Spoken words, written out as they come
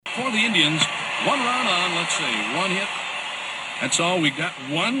for the Indians. 1 run on, let's see, 1 hit. That's all. We got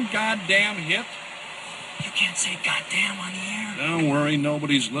 1 goddamn hit. You can't say goddamn on the air. Don't worry,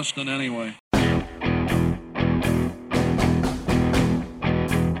 nobody's listening anyway.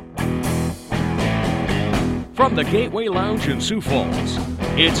 From the Gateway Lounge in Sioux Falls,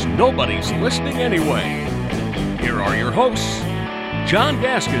 it's Nobody's Listening Anyway. Here are your hosts, John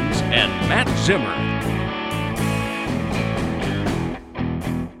Gaskins and Matt Zimmer.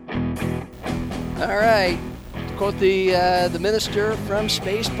 All right, to quote the minister from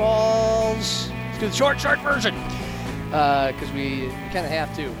Spaceballs, let's do the short version, because we kind of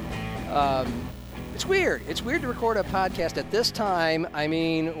have to. It's weird. It's weird to record a podcast at this time. I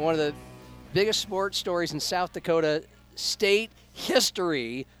mean, one of the biggest sports stories in South Dakota state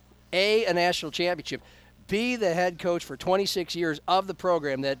history, a national championship, B, the head coach for 26 years of the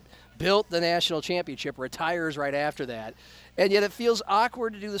program that built the national championship, retires right after that. And yet it feels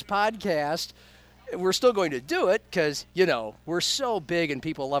awkward to do this podcast. We're still going to do it because, you know, we're so big and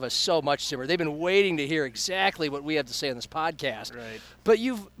people love us so much, Zimmer. They've been waiting to hear exactly what we have to say on this podcast. Right.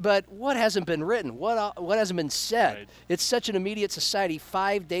 But what hasn't been written? What hasn't been said? Right. It's such an immediate society.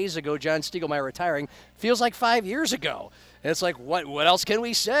 5 days ago, John Stiegelmeier retiring feels like 5 years ago. And it's like, what else can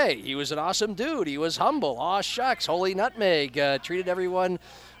we say? He was an awesome dude. He was humble. Aw, shucks, holy nutmeg. Treated everyone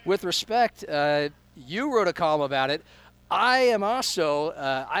with respect. You wrote a column about it. I have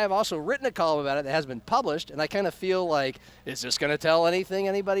also written a column about it that has been published, and I kind of feel like, is this going to tell anything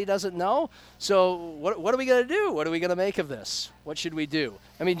anybody doesn't know? So what are we going to do? What are we going to make of this? What should we do?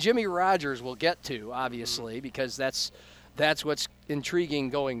 I mean, Jimmy Rogers we'll get to, obviously, because that's what's intriguing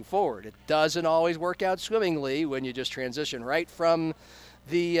going forward. It doesn't always work out swimmingly when you just transition right from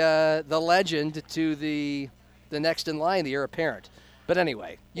the legend to the next in line, the heir apparent. But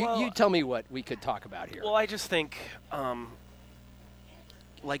anyway, you tell me what we could talk about here. Well, I just think,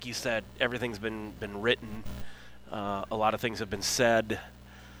 like you said, everything's been written. A lot of things have been said.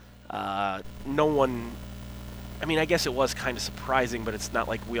 No one, I mean, I guess it was kind of surprising, but it's not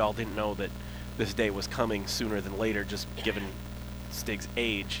like we all didn't know that this day was coming sooner than later, just given Stig's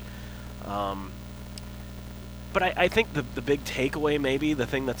age. But I think the big takeaway, maybe, the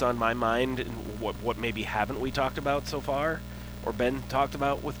thing that's on my mind, and what maybe haven't we talked about so far, or been talked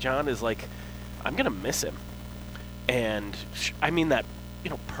about with John, is like, I'm going to miss him. And I mean that,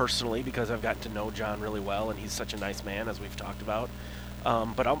 personally, because I've gotten to know John really well, and he's such a nice man, as we've talked about.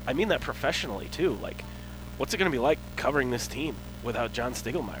 But I mean that professionally, too. Like, what's it going to be like covering this team without John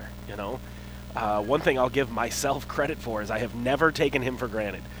Stiegelmeier, One thing I'll give myself credit for is I have never taken him for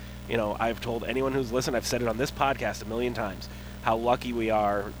granted. I've told anyone who's listened, I've said it on this podcast a million times, how lucky we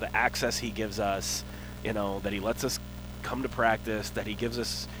are, the access he gives us, that he lets us come to practice, that he gives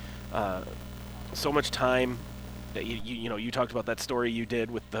us so much time. That you talked about that story you did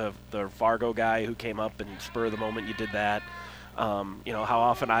with the Fargo guy who came up and spur of the moment you did that. How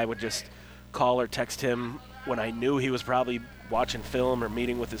often I would just call or text him when I knew he was probably watching film or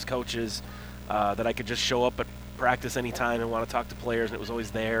meeting with his coaches, that I could just show up at practice anytime and want to talk to players, and it was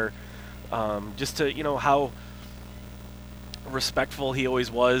always there. Just to, how respectful he always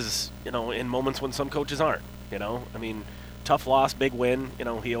was, in moments when some coaches aren't. I mean, tough loss, big win.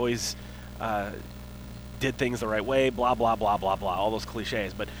 He always did things the right way. Blah blah blah blah blah. All those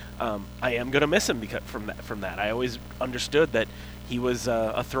cliches. But I am gonna miss him because from that. I always understood that he was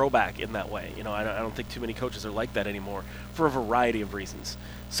a throwback in that way. I don't think too many coaches are like that anymore for a variety of reasons.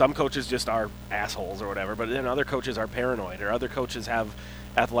 Some coaches just are assholes or whatever, but then other coaches are paranoid, or other coaches have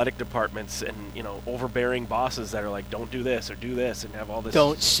athletic departments and overbearing bosses that are like, don't do this or do this, and have all this.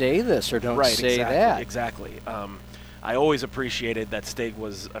 Don't say this or don't right, say exactly, that. Exactly. I always appreciated that Stig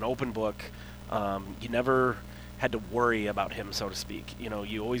was an open book. You never had to worry about him, so to speak.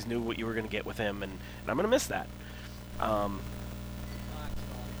 You always knew what you were going to get with him, and I'm going to miss that. I'll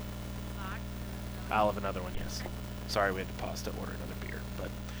have another one, yes. Sorry, we had to pause to order another beer, but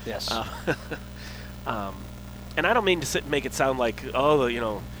yes. And I don't mean to make it sound like,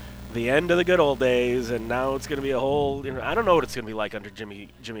 the end of the good old days, and now it's going to be a whole. I don't know what it's going to be like under Jimmy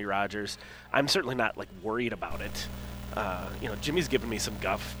Rogers. I'm certainly not worried about it. Jimmy's given me some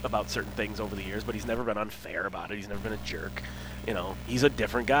guff about certain things over the years, but he's never been unfair about it. He's never been a jerk. He's a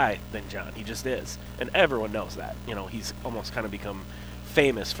different guy than John. He just is, and everyone knows that. He's almost kind of become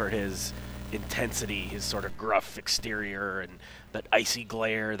famous for his intensity, his sort of gruff exterior, and that icy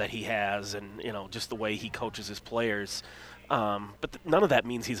glare that he has, and just the way he coaches his players. But none of that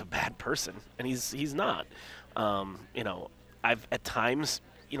means he's a bad person, and he's not. I've at times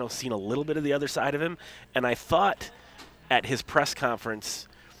seen a little bit of the other side of him, and I thought at his press conference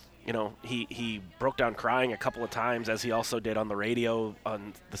You know, he broke down crying a couple of times, as he also did on the radio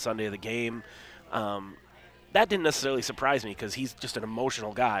on the Sunday of the game. That didn't necessarily surprise me because he's just an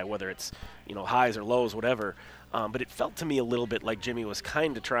emotional guy, whether it's, you know, highs or lows, whatever. But it felt to me a little bit like Jimmy was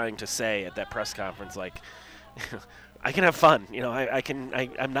kind of trying to say at that press conference, like, I can have fun. You know,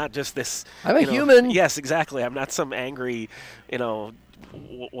 I'm not just this. I'm a you know, human. Yes, exactly. I'm not some angry, you know,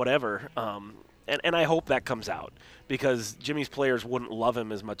 whatever. And I hope that comes out because Jimmy's players wouldn't love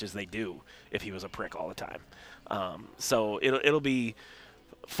him as much as they do if he was a prick all the time. So it'll be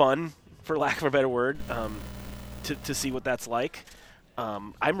fun, for lack of a better word, to see what that's like.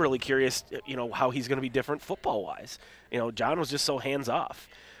 I'm really curious, you know, how he's going to be different football-wise. You know, John was just so hands-off.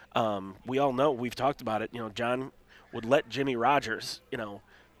 We all know, we've talked about it, you know, John would let Jimmy Rogers, you know,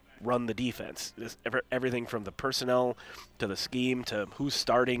 run the defense. Everything from the personnel to the scheme to who's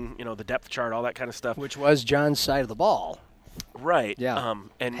starting, you know, the depth chart, all that kind of stuff. Which was John's side of the ball. Right. Yeah,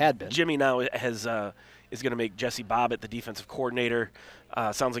 and had been. Jimmy now is going to make Jesse Bobbitt the defensive coordinator.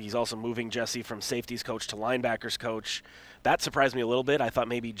 Sounds like he's also moving Jesse from safeties coach to linebackers coach. That surprised me a little bit. I thought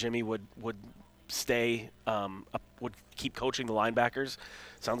maybe Jimmy would stay, would keep coaching the linebackers.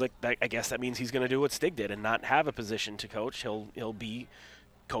 Sounds like that. I guess that means he's going to do what Stig did and not have a position to coach. He'll be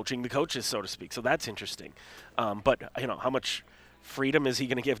coaching the coaches, so to speak. So that's interesting. But you know, how much freedom is he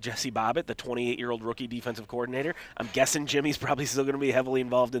going to give Jesse Bobbitt, the 28-year-old rookie defensive coordinator? I'm guessing Jimmy's probably still going to be heavily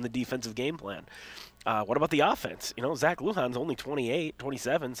involved in the defensive game plan. What about the offense? You know, Zach Lujan's only 28,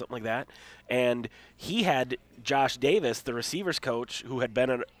 27, something like that. And he had Josh Davis, the receivers coach, who had been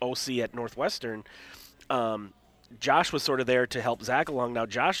an OC at Northwestern. Josh was sort of there to help Zach along. Now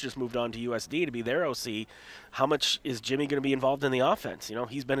Josh just moved on to USD to be their OC. How much is Jimmy going to be involved in the offense? You know,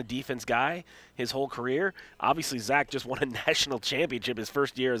 he's been a defense guy his whole career. Obviously, Zach just won a national championship his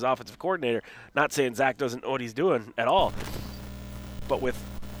first year as offensive coordinator. Not saying Zach doesn't know what he's doing at all. But with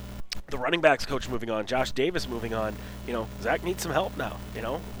the running backs coach moving on, Josh Davis moving on, you know, Zach needs some help now. You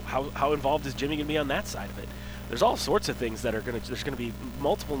know, how involved is Jimmy going to be on that side of it? There's all sorts of things that are going to, there's going to be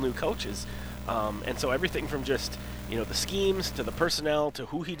multiple new coaches. And so everything from just, you know, the schemes to the personnel to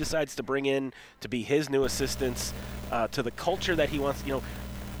who he decides to bring in to be his new assistants to the culture that he wants, you know,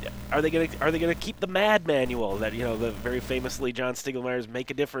 are they gonna keep the MAD manual that, you know, the very famously John Stiegelmeier's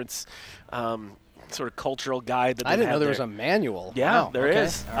Make a Difference sort of cultural guide that I didn't know there there was a manual. Yeah, wow. there okay.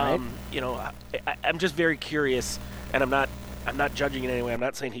 is. All right. You know, I'm just very curious, and I'm not judging in any way. I'm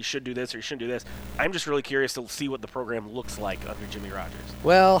not saying he should do this or he shouldn't do this. I'm just really curious to see what the program looks like under Jimmy Rogers.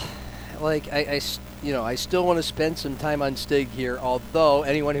 Well, like I still want to spend some time on Stig here, although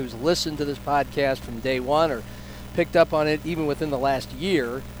anyone who's listened to this podcast from day one or picked up on it even within the last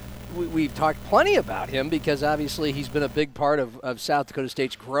year, we've talked plenty about him because obviously he's been a big part of South Dakota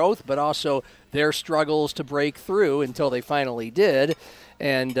State's growth, but also their struggles to break through until they finally did.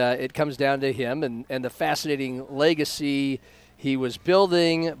 And it comes down to him and the fascinating legacy he was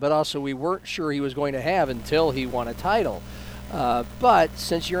building, but also we weren't sure he was going to have until he won a title. But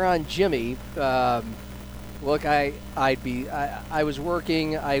since you're on Jimmy, look, I was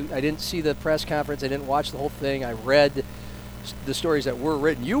working. I didn't see the press conference. I didn't watch the whole thing. I read the stories that were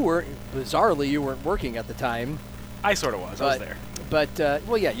written. You weren't working at the time. I sort of was. I was there. But,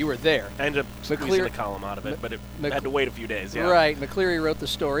 well, yeah, you were there. I ended up squeezing the column out of it, but it had to wait a few days. Yeah. Right. McCleary wrote the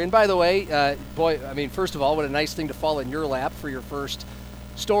story. And by the way, boy, I mean, first of all, what a nice thing to fall in your lap for your first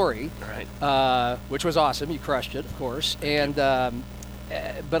story. Right. Which was awesome. You crushed it, of course. And,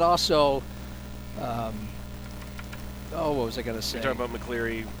 but also, what was I going to say? You're talking about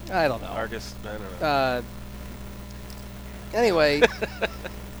McCleary. I don't know. Argus. I don't know. Anyway,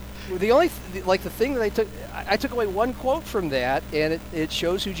 the thing that I took away one quote from that, and it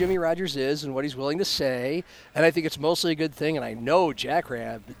shows who Jimmy Rogers is and what he's willing to say, and I think it's mostly a good thing, and I know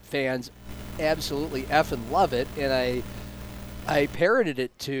Jackrabbit fans absolutely effing love it, and I parroted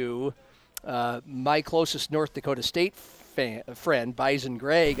it to my closest North Dakota State friend, Bison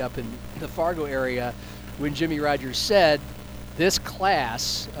Gregg, up in the Fargo area, when Jimmy Rogers said, this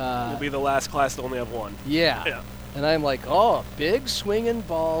class will be the last class to only have one. Yeah. And I'm like, oh, big swinging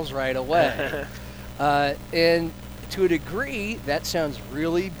balls right away. And to a degree, that sounds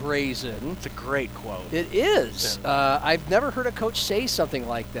really brazen. It's a great quote. It is. Yeah. I've never heard a coach say something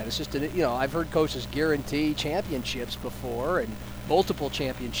like that. It's just, I've heard coaches guarantee championships before and multiple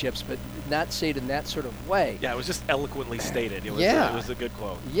championships, but not say it in that sort of way. Yeah, it was just eloquently stated. It was, yeah. It was a good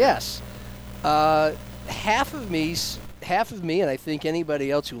quote. Yes. Half of me, and I think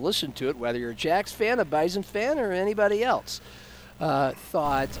anybody else who listened to it, whether you're a Jacks fan, a Bison fan, or anybody else,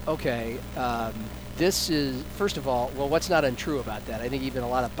 thought, okay, this is, first of all, well, what's not untrue about that? I think even a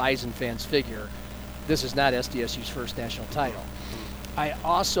lot of Bison fans figure this is not SDSU's first national title. I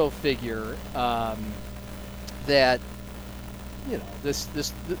also figure that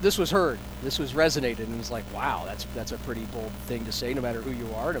this was heard, this was resonated, and it was like, wow, that's a pretty bold thing to say, no matter who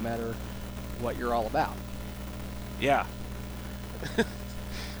you are, no matter what you're all about. Yeah.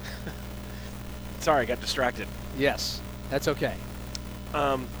 Sorry, I got distracted. Yes, that's okay.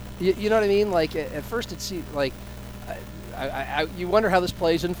 Um, You know what I mean? Like at first it seemed like you wonder how this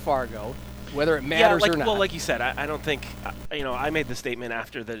plays in Fargo, whether it matters or not. Well, like you said, I don't think I made the statement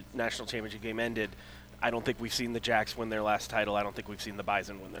after the national championship game ended. I don't think we've seen the Jacks win their last title. I don't think we've seen the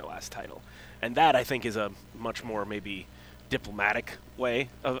Bison win their last title, and that I think is a much more maybe diplomatic way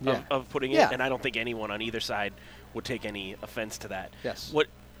of putting it. Yeah. And I don't think anyone on either side would take any offense to that. Yes.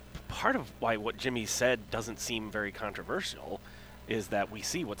 Part of why what Jimmy said doesn't seem very controversial is that we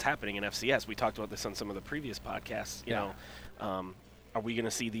see what's happening in FCS. We talked about this on some of the previous podcasts. You know, are we going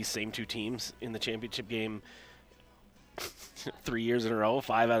to see these same two teams in the championship game 3 years in a row,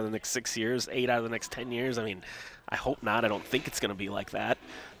 5 out of the next 6 years, 8 out of the next 10 years? I mean, I hope not. I don't think it's going to be like that.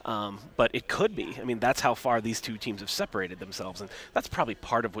 But it could be. I mean, that's how far these two teams have separated themselves. And that's probably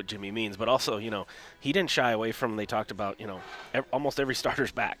part of what Jimmy means. But also, he didn't shy away from, they talked about, almost every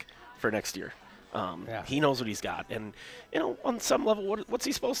starter's back for next year. He knows what he's got. And, on some level, what's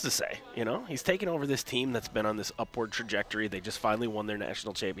he supposed to say? He's taken over this team that's been on this upward trajectory. They just finally won their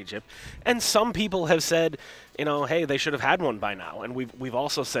national championship. And some people have said, hey, they should have had one by now. And we've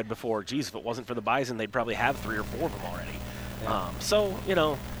also said before, geez, if it wasn't for the Bison, they'd probably have 3 or 4 of them already.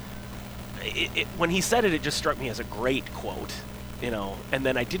 Yeah. When he said it, it just struck me as a great quote, and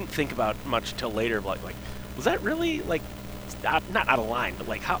then I didn't think about much till later, like was that really, not out of line, but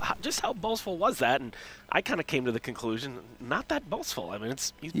how boastful was that? And I kind of came to the conclusion, not that boastful. I mean,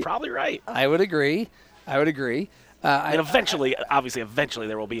 he's probably right. I would agree. And eventually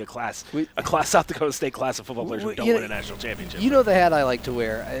there will be a South Dakota State class of football players who don't win a national championship. The hat I like to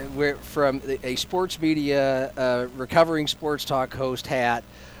wear from a sports media, recovering sports talk host hat,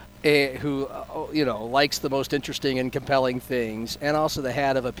 who likes the most interesting and compelling things, and also the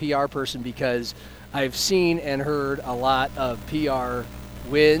hat of a PR person, because I've seen and heard a lot of PR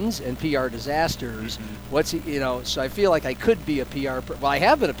wins and PR disasters. Mm-hmm. So I feel like I could be a I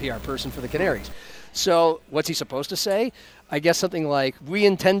have been a PR person for the Canaries. So what's he supposed to say? I guess something like, we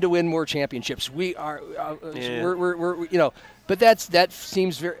intend to win more championships. We are, but that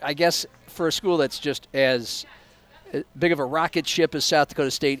seems very, I guess, for a school that's just as big of a rocket ship as South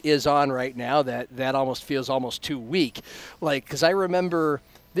Dakota State is on right now, that almost feels almost too weak. Because I remember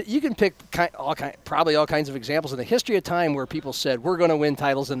that you can pick probably all kinds of examples in the history of time where people said, we're going to win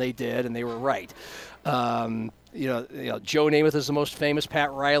titles, and they did, and they were right. Joe Namath is the most famous.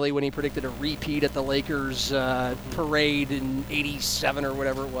 Pat Riley, when he predicted a repeat at the Lakers parade in '87 or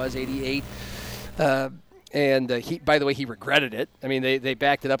whatever it was, '88. And he, by the way, he regretted it. I mean, they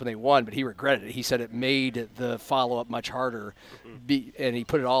backed it up and they won, but he regretted it. He said it made the follow-up much harder, and he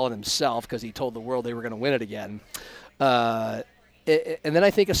put it all on himself because he told the world they were going to win it again. And then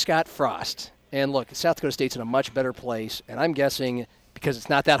I think of Scott Frost. And look, South Dakota State's in a much better place, and I'm guessing, because it's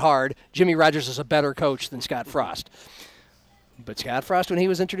not that hard, Jimmy Rogers is a better coach than Scott Frost. But Scott Frost, when he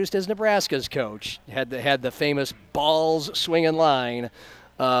was introduced as Nebraska's coach, had the famous balls swinging line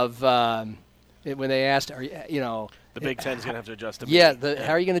of when they asked, the Big Ten's going to have to adjust to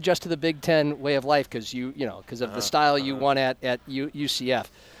how are you going to adjust to the Big Ten way of life because of the style you won at UCF?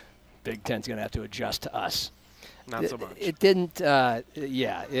 Big Ten's going to have to adjust to us. Not so much. It didn't.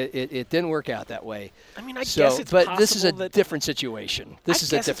 It didn't work out that way. I mean, I guess it's possible. But this is a different situation. This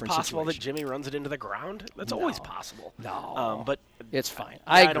is a different it's possible situation. that Jimmy runs it into the ground. That's always possible. No, but it's fine.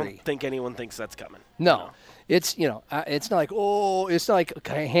 I agree. don't think anyone thinks that's coming. No, it's it's not like it's not like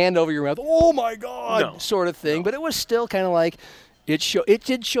a hand over your mouth. Oh my God, sort of thing. No. But it was still kind of like. It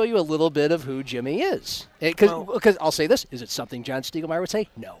did show you a little bit of who Jimmy is. Because I'll say this: is it something John Stiegelmeier would say?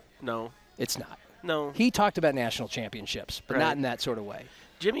 No, it's not. No. He talked about national championships, but not in that sort of way.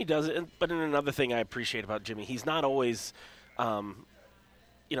 Jimmy does it, but in another thing I appreciate about Jimmy, he's not always,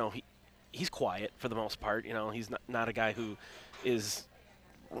 he's quiet for the most part. He's not a guy who is,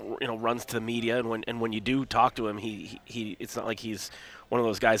 runs to the media, and when you do talk to him, he it's not like he's one of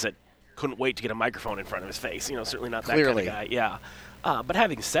those guys that couldn't wait to get a microphone in front of his face. Certainly not that kind of guy. Yeah. But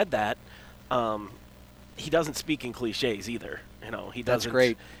having said that, he doesn't speak in cliches either. He doesn't. That's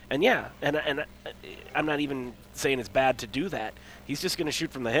great. And and I'm not even saying it's bad to do that. He's just going to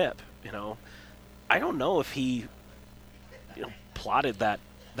shoot from the hip. I don't know if he, plotted that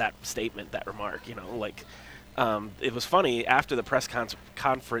statement, that remark. It was funny after the press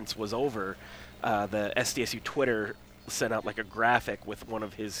conference was over. The SDSU Twitter sent out like a graphic with one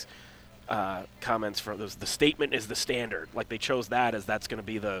of his comments from those. The statement is the standard. Like they chose that as that's going to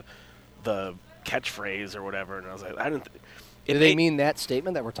be the catchphrase or whatever. And I was like, I didn't. Do they mean that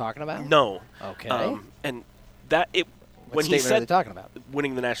statement that we're talking about? No. Okay. And that it. What When he statement are they said talking about?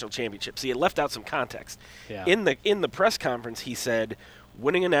 winning the national championship, see, it left out some context. Yeah. In the press conference, he said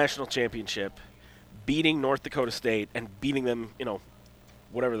winning a national championship, beating North Dakota State, and beating them,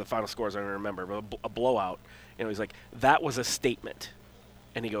 whatever the final scores, I don't remember, but a blowout. He's like, that was a statement.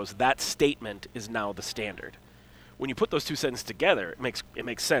 And he goes, that statement is now the standard. When you put those two sentences together, it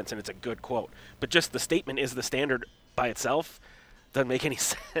makes sense, and it's a good quote. But just the statement is the standard by itself doesn't make any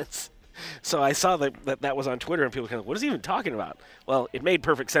sense. So I saw that was on Twitter, and people were kind of, what is he even talking about? Well, it made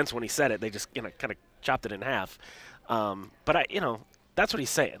perfect sense when he said it. They just kind of chopped it in half. But that's what he's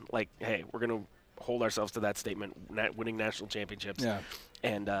saying. Like, hey, we're going to hold ourselves to that statement, winning national championships. Yeah.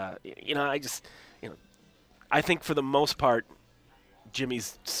 And I think for the most part,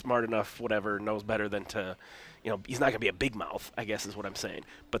 Jimmy's smart enough, whatever, knows better than to, he's not going to be a big mouth, I guess is what I'm saying.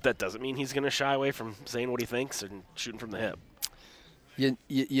 But that doesn't mean he's going to shy away from saying what he thinks and shooting from the hip.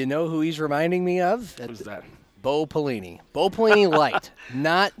 You know who he's reminding me of? Who's that? Bo Pelini. Bo Pelini light.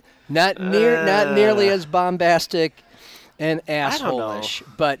 Not nearly as bombastic and asshole-ish,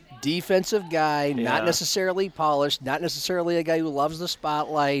 but defensive guy, not necessarily polished, not necessarily a guy who loves the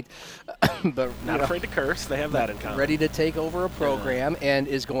spotlight, but not afraid to curse. They have that in common. Ready to take over a program and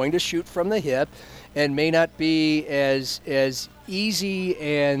is going to shoot from the hip and may not be as easy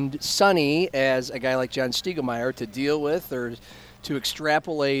and sunny as a guy like John Stiegelmeier to deal with or to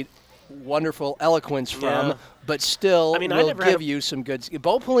extrapolate wonderful eloquence from, but still will give you some good.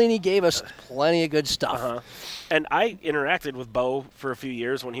 Bo Pelini gave us plenty of good stuff. And I interacted with Bo for a few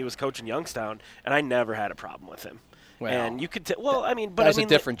years when he was coaching Youngstown, and I never had a problem with him. Well, and you could that was a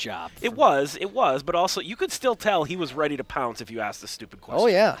different job. It was, but also you could still tell he was ready to pounce if you asked a stupid question. Oh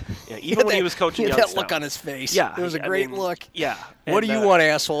yeah, even when he was coaching Youngstown. That look on his face. Yeah, it was a great look. Yeah. What do you want,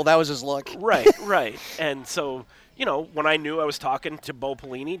 asshole? That was his look. Right. And so, when I knew I was talking to Bo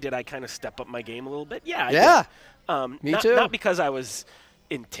Pelini, did I kind of step up my game a little bit? Yeah. I did. Me too. Not because I was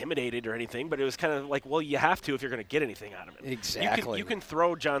intimidated or anything, but it was kind of like, well, you have to if you're going to get anything out of it. Exactly. You can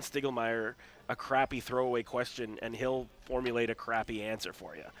throw John Stiegelmeier a crappy throwaway question, and he'll formulate a crappy answer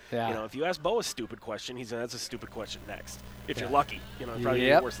for you. Yeah. If you ask Bo a stupid question, he's that's a stupid question next. If you're lucky, probably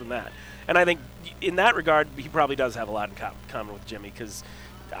even worse than that. And I think in that regard, he probably does have a lot in common with Jimmy, because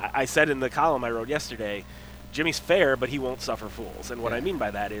I said in the column I wrote yesterday, Jimmy's fair, but he won't suffer fools. And what I mean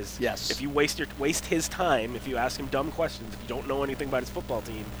by that is, if you waste his time, if you ask him dumb questions, if you don't know anything about his football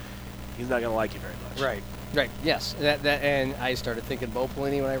team, he's not going to like you very much. Right. Yes. And I started thinking Bo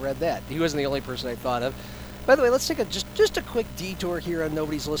Pelini when I read that. He wasn't the only person I thought of. By the way, let's take just a quick detour here on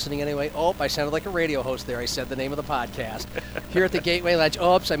Nobody's Listening Anyway. Oh, I sounded like a radio host there. I said the name of the podcast. Here at the Gateway Lounge.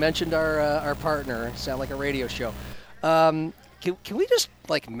 Oops, I mentioned our partner. Sound like a radio show. Can we just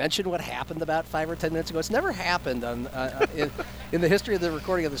mention what happened about 5 or 10 minutes ago? It's never happened in the history of the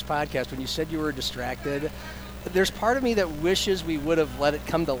recording of this podcast. When you said you were distracted, there's part of me that wishes we would have let it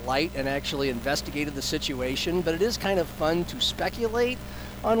come to light and actually investigated the situation. But it is kind of fun to speculate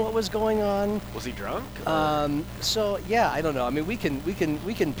on what was going on. Was he drunk? So yeah, I don't know. I mean, we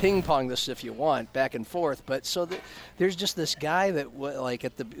can ping pong this if you want, back and forth. But there's just this guy that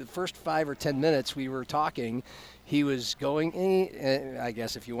at the first 5 or 10 minutes we were talking. He was going, I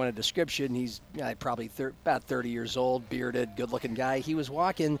guess if you want a description, he's probably about 30 years old, bearded, good-looking guy. He was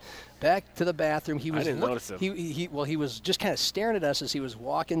walking back to the bathroom. I didn't notice him. He was just kind of staring at us as he was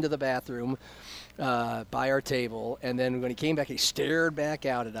walking to the bathroom by our table. And then when he came back, he stared back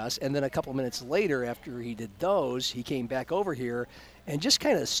out at us. And then a couple minutes later, after he did those, he came back over here and just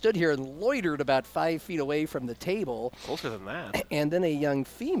kind of stood here and loitered about 5 feet away from the table. Closer than that. And then a young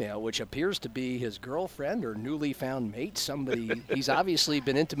female, which appears to be his girlfriend or newly found mate, somebody he's obviously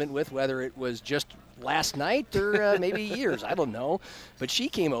been intimate with, whether it was just last night or maybe years, I don't know. But she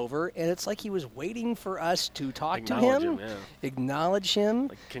came over, and it's like he was waiting for us to talk to him, acknowledge him.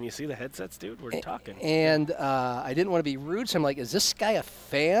 Can you see the headsets, dude? We're talking. And I didn't want to be rude, so I'm like, is this guy a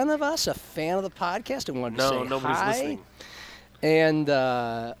fan of us, a fan of the podcast, and wanted to say nobody's hi? Listening. And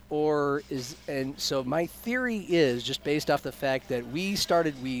so my theory is, just based off the fact that we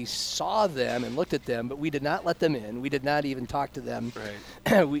saw them and looked at them, but we did not let them in. We did not even talk to them.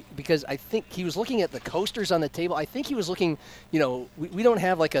 Right. Because I think he was looking at the coasters on the table. I think he was looking, we don't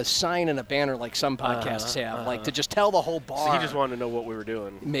have like a sign and a banner like some podcasts have, to just tell the whole bar. So he just wanted to know what we were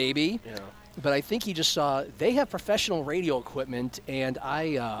doing. Maybe. Yeah. But I think he just saw, they have professional radio equipment, and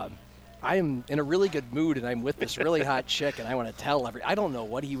I am in a really good mood, and I'm with this really hot chick, and I want to tell I don't know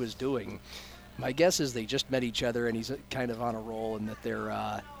what he was doing, My guess is they just met each other, and he's kind of on a roll, and that they're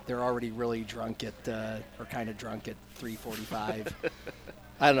already really drunk at or kind of drunk at 3:45.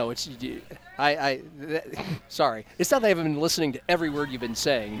 I don't know. Sorry. It's not that I haven't been listening to every word you've been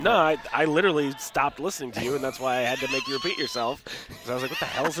saying. No, I literally stopped listening to you, and that's why I had to make you repeat yourself. Because I was like, what the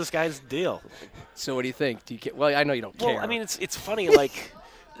hell is this guy's deal? So what do you think? Do you care? Well, I know you don't care. Well, I mean, it's funny. Like,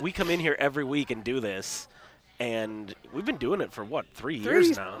 we come in here every week and do this, and we've been doing it for, 3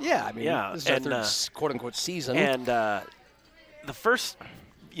 years now? Yeah, I mean, this is our third quote-unquote season. And the first,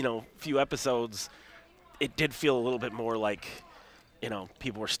 few episodes, it did feel a little bit more like,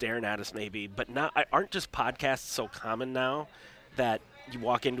 people were staring at us maybe. But now, aren't just podcasts so common now that you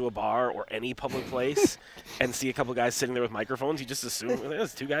walk into a bar or any public place and see a couple guys sitting there with microphones, you just assume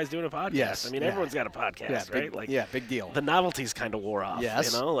there's two guys doing a podcast. Yes, I mean, everyone's got a podcast, right? Big deal. The novelty's kind of wore off,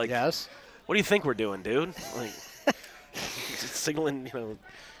 Yes. Yes. What do you think we're doing, dude? Like, just signaling,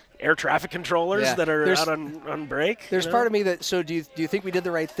 air traffic controllers that are out on break? There's part of me that, so do you think we did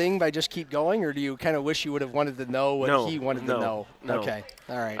the right thing by just keep going, or do you kind of wish you would have wanted to know what he wanted to know? No. Okay.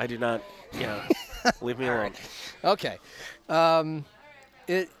 All right. I do not, leave me alone. Okay.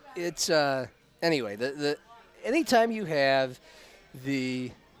 It's anyway, the anytime you have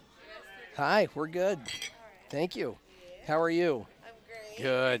hi, we're good. Thank you. How are you? I'm great.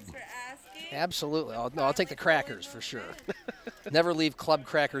 Good. Thanks for asking. Absolutely. I'll take the crackers for sure. Never leave club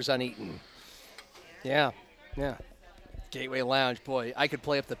crackers uneaten. Yeah. Gateway Lounge, boy, I could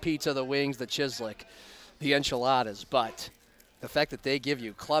play up the pizza, the wings, the chislic, the enchiladas, but the fact that they give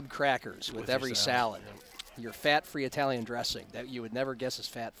you club crackers with every salad, your fat-free Italian dressing that you would never guess is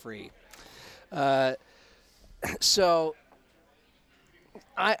fat-free. So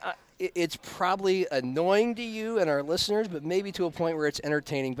it's probably annoying to you and our listeners, but maybe to a point where it's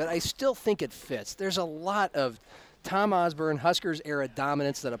entertaining. But I still think it fits. There's a lot of Tom Osborne Huskers era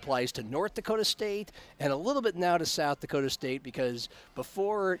dominance that applies to North Dakota State and a little bit now to South Dakota State, because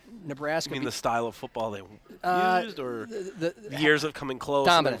before Nebraska, You mean the style of football they used, or the years of coming close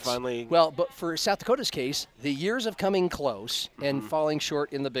dominance. and then finally? Well, but for South Dakota's case, the years of coming close and falling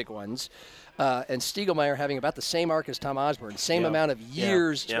short in the big ones, and Stiegelmeier having about the same arc as Tom Osborne, same amount of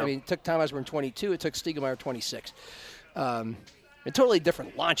years. Yeah. I mean, it took Tom Osborne 22, it took Stiegelmeier 26. And totally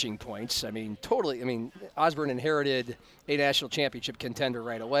different launching points. I mean, Osborne inherited a national championship contender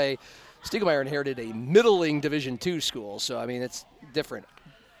right away. Stiegelmeier inherited a middling Division II school, so, I mean, it's different.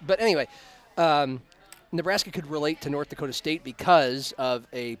 But anyway, Nebraska could relate to North Dakota State because of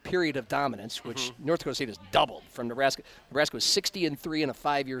a period of dominance, which North Dakota State has doubled from Nebraska. Nebraska was 60-3 in a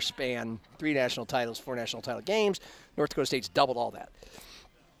 5-year span, 3 national titles, 4 national title games. North Dakota State's doubled all that.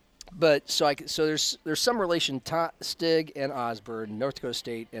 But so there's some relation to Stig and Osborne, North Dakota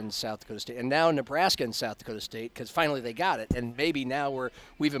State and South Dakota State, and now Nebraska and South Dakota State, because finally they got it, and maybe now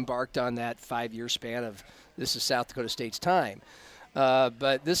we've embarked on that 5-year span of this is South Dakota State's time.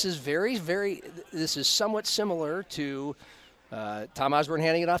 But this is this is somewhat similar to Tom Osborne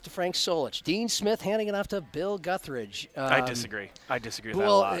handing it off to Frank Solich, Dean Smith handing it off to Bill Guthridge. I disagree with that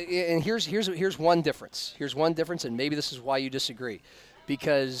a lot. And here's one difference. Here's one difference, and maybe this is why you disagree,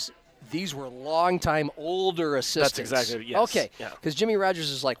 because these were longtime older assistants. That's exactly, yes. Okay, because Jimmy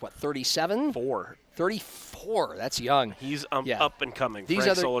Rogers is like, what, 37? 34, that's young. He's up and coming. Frank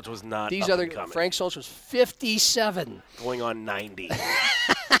Solich was not and coming. Frank Solich was 57. Going on 90.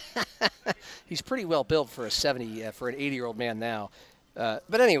 He's pretty well built for an 80-year-old man now.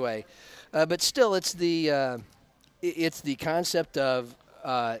 But anyway, but still, it's the concept of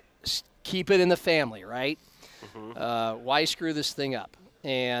keep it in the family, right? Why screw this thing up?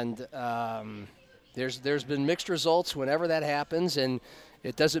 And there's been mixed results whenever that happens, and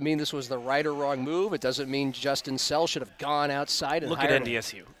it doesn't mean this was the right or wrong move. It doesn't mean Justin Sell should have gone outside and look hired at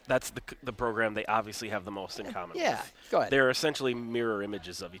NDSU. That's the program they obviously have the most in common with. Go ahead. They're essentially mirror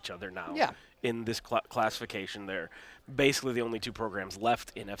images of each other now. Yeah. In this classification, they're basically the only two programs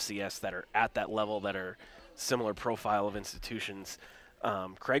left in FCS that are at that level, that are similar profile of institutions.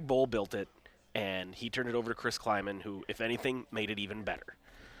 Craig Bohl built it, and he turned it over to Chris Kleiman, who, if anything, made it even better.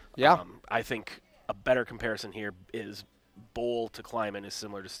 Yeah. I think a better comparison here is Bohl to Kleiman is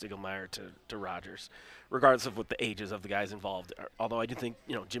similar to Stiegelmeier to Rogers, regardless of what the ages of the guys involved are. Although I do think,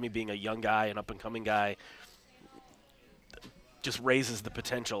 Jimmy being a young guy, an up-and-coming guy, just raises the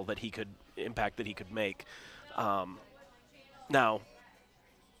potential that he could make. Now,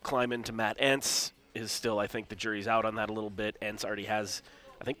 Kleiman to Matt Entz is still, I think the jury's out on that a little bit. Entz already has,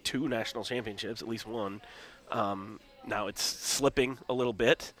 I think, 2 national championships, at least one. Now it's slipping a little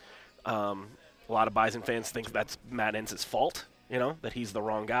bit. A lot of Bison fans think that's Matt Entz's fault, that he's the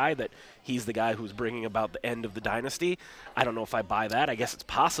wrong guy, that he's the guy who's bringing about the end of the dynasty. I don't know if I buy that. I guess it's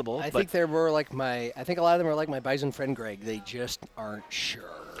possible. I think they're more like I think a lot of them are like my Bison friend Greg. They just aren't sure.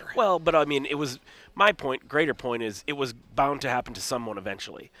 Well, but I mean, it was my point. Greater point is it was bound to happen to someone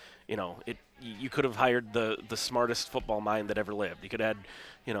eventually. You could have hired the smartest football mind that ever lived. You could have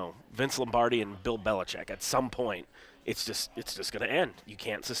had, Vince Lombardi and Bill Belichick. At some point, it's just going to end. You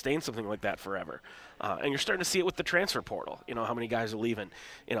can't sustain something like that forever. And you're starting to see it with the transfer portal. How many guys are leaving.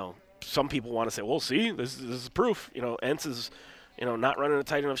 Some people want to say, well, see, this is proof. Entz is, not running a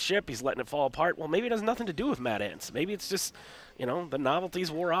tight enough ship. He's letting it fall apart. Well, maybe it has nothing to do with Matt Entz. Maybe it's just, the novelties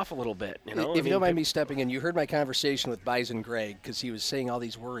wore off a little bit. If you don't mind me stepping in, you heard my conversation with Bison Greg because he was saying all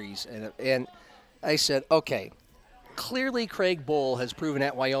these worries. And I said, okay, clearly Craig Bohl has proven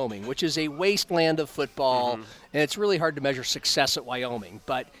at Wyoming, which is a wasteland of football, and it's really hard to measure success at Wyoming,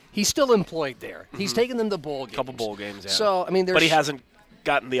 but he's still employed there. He's taken them to bowl games. A couple bowl games, yeah. So, I mean, but he hasn't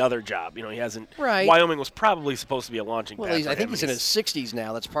gotten the other job. He hasn't. Right. Wyoming was probably supposed to be a launching pad. Well, I think he's in his 60s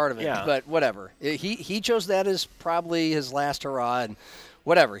now. That's part of it. Yeah. But whatever. He chose that as probably his last hurrah, and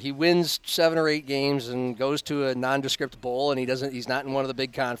whatever. He wins 7 or 8 games and goes to a nondescript bowl, and he's not in one of the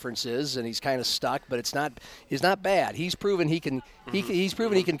big conferences, and he's kind of stuck. But it's not bad. He's proven he can. He's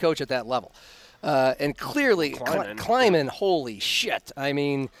proven he can coach at that level. And clearly, Kleiman, holy shit! I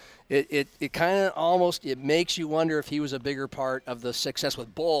mean. It kind of almost makes you wonder if he was a bigger part of the success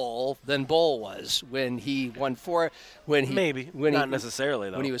with Bohl than Bohl was when he won 4. Not necessarily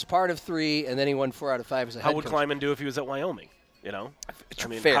though. When he was part of 3 and then he won 4 out of 5 as a head coach. How would Kleiman do if he was at Wyoming?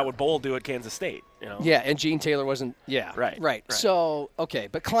 Fair. How would Bohl do at Kansas State? Yeah, and Gene Taylor wasn't. Yeah, right. So okay,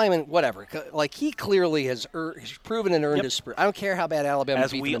 but Kleiman, whatever. Like he clearly has proven and earned his spur. I don't care how bad Alabama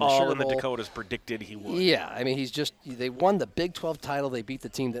as beat we them all in the Bowl. Dakotas predicted he would. Yeah, I mean they won the Big 12 title. They beat the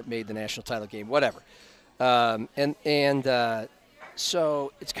team that made the national title game. Whatever,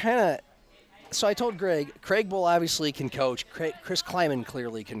 so it's kind of. So I told Greg. Craig Bohl obviously can coach. Chris Kleiman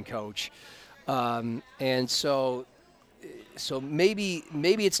clearly can coach, and so. So maybe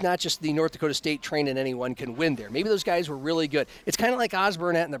it's not just the North Dakota State train and anyone can win there. Maybe those guys were really good. It's kind of like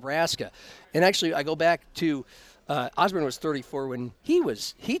Osborne at Nebraska. And actually, I go back to Osborne was 34 when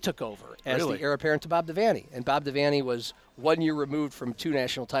he took over as the heir apparent to Bob Devaney. And Bob Devaney was 1 year removed from 2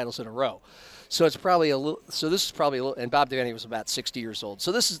 national titles in a row. So it's probably a little. So this is probably a little. And Bob Devaney was about 60 years old.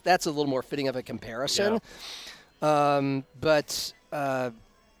 So that's a little more fitting of a comparison. Yeah. But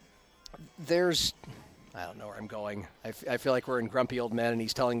there's. I don't know where I'm going. I feel like we're in Grumpy Old Men, and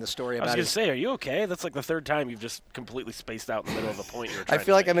he's telling the story about. I was going to say, are you okay? That's like the 3rd time you've just completely spaced out in the middle of a point you're trying I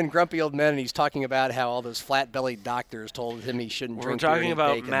feel like make. I'm in Grumpy Old Men, and he's talking about how all those flat-bellied doctors told him he shouldn't drink beer and eat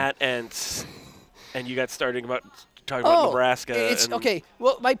about bacon. Matt Entz, and you got talking about Nebraska. Okay.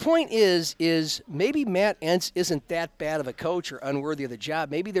 Well, my point is maybe Matt Entz isn't that bad of a coach or unworthy of the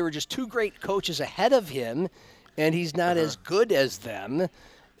job. Maybe there were just 2 great coaches ahead of him, and he's not as good as them.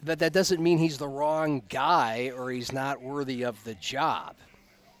 But that doesn't mean he's the wrong guy or he's not worthy of the job.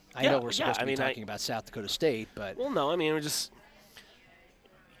 I know we're supposed to be talking about South Dakota State, but... Well, no, I mean, we're just...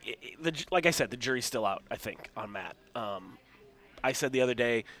 like I said, the jury's still out, I think, on Matt. I said the other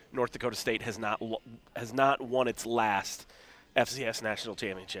day, North Dakota State has not won its last FCS national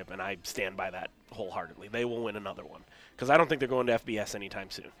championship, and I stand by that wholeheartedly. They will win another one, because I don't think they're going to FBS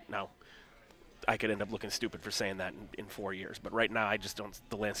anytime soon. Now, I could end up looking stupid for saying that in 4 years, but right now I just don't.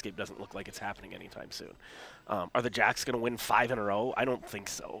 The landscape doesn't look like it's happening anytime soon. Are the Jacks going to win 5 in a row? I don't think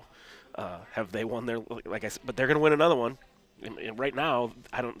so. Have they won their? Like I said, but they're going to win another one. And right now,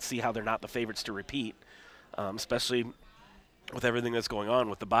 I don't see how they're not the favorites to repeat, especially with everything that's going on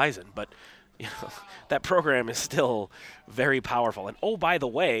with the Bison. But that program is still very powerful. And oh, by the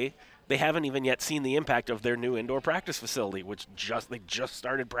way, they haven't even yet seen the impact of their new indoor practice facility, which they just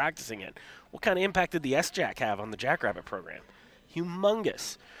started practicing it. What kind of impact did the S-Jack have on the Jackrabbit program?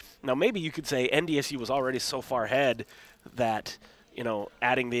 Humongous. Now, maybe you could say NDSU was already so far ahead that,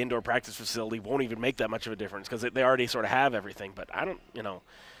 adding the indoor practice facility won't even make that much of a difference because they already sort of have everything. But I don't,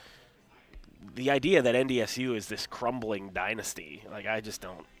 the idea that NDSU is this crumbling dynasty, I just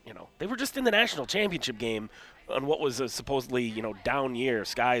don't, They were just in the national championship game on what was a supposedly, down year,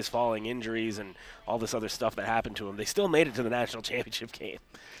 skies falling, injuries, and all this other stuff that happened to them. They still made it to the national championship game.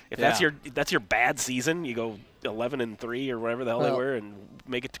 If that's your bad season, you go 11-3 or whatever the hell they were and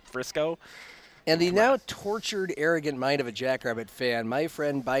make it to Frisco. And the now tortured, arrogant mind of a Jackrabbit fan, my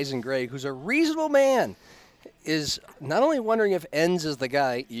friend Bison Greg, who's a reasonable man, is not only wondering if Entz is the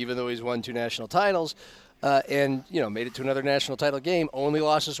guy, even though he's won 2 national titles, and made it to another national title game. Only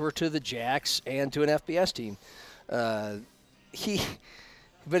losses were to the Jacks and to an FBS team. But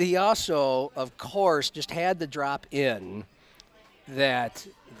he also, of course, just had to drop in that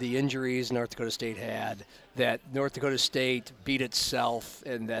the injuries North Dakota State had, that North Dakota State beat itself,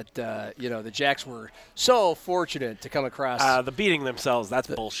 and that the Jacks were so fortunate to come across. The beating themselves, that's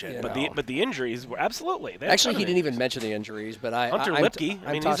bullshit. But the injuries were absolutely. Actually, he didn't even mention the injuries, but Hunter Lipke,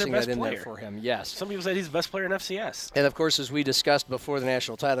 I'm tossing that in there for him. Yes. Some people said he's the best player in FCS. And of course, as we discussed before the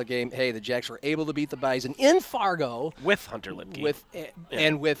national title game, hey, the Jacks were able to beat the Bison in Fargo with Hunter Lipke,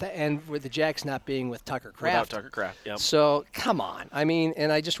 and with the Jacks not being with Tucker Kraft. Without Tucker Kraft. Yep. So come on. I mean,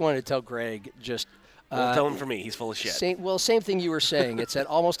 and I just wanted to tell Greg just. Well, tell him for me. He's full of shit. Same thing you were saying. It's at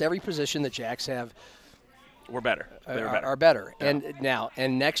almost every position the Jacks have. We're better. Are better. Yeah.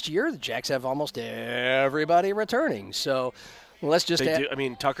 And next year the Jacks have almost everybody returning. So let's just.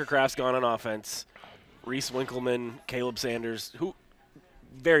 Tucker Kraft's gone on offense. Reese Winkleman, Caleb Sanders, who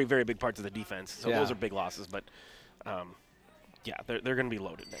very, very big parts of the defense. So those are big losses. But they're going to be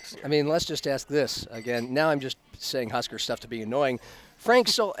loaded next year. I mean, let's just ask this again. Now I'm just saying Husker stuff to be annoying. Frank,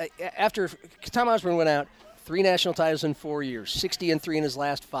 so after Tom Osborne went out, 3 national titles in 4 years, 60-3 in his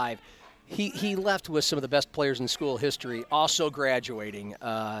last 5. He left with some of the best players in school history, also graduating.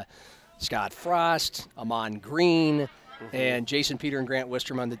 Scott Frost, Amon Green, and Jason Peter and Grant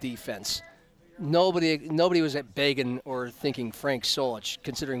Wistrom on the defense. Nobody was begging or thinking Frank Solich,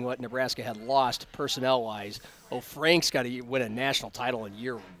 considering what Nebraska had lost personnel-wise. Frank's got to win a national title in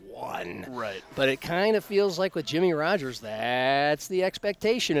year 1. Right. But it kind of feels like with Jimmy Rogers, that's the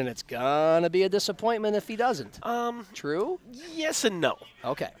expectation, and it's going to be a disappointment if he doesn't. True? Yes and no.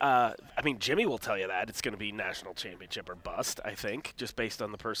 Okay. Jimmy will tell you that. It's going to be national championship or bust, I think, just based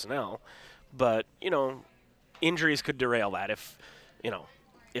on the personnel. But, injuries could derail that. If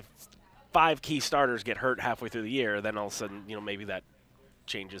 5 key starters get hurt halfway through the year, then all of a sudden, maybe that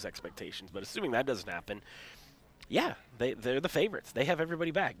changes expectations. But assuming that doesn't happen, yeah, they're the favorites. They have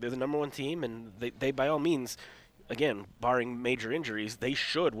everybody back. They're the number 1 team, and they by all means, again, barring major injuries, they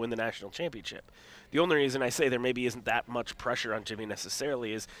should win the national championship. The only reason I say there maybe isn't that much pressure on Jimmy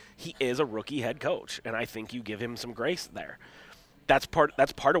necessarily is he is a rookie head coach, and I think you give him some grace there. That's part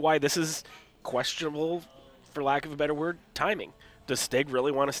of why this is questionable, for lack of a better word, timing. Does Stig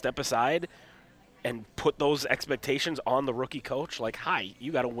really want to step aside and put those expectations on the rookie coach? Like, hi,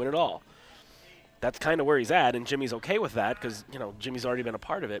 you got to win it all. That's kind of where he's at, and Jimmy's okay with that because, Jimmy's already been a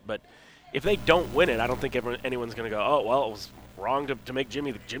part of it. But if they don't win it, I don't think anyone's going to go, oh, well, it was wrong to make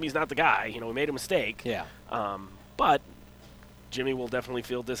Jimmy. Jimmy's not the guy. We made a mistake. Yeah. But Jimmy will definitely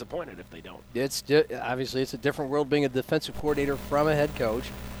feel disappointed if they don't. Obviously, it's a different world being a defensive coordinator from a head coach.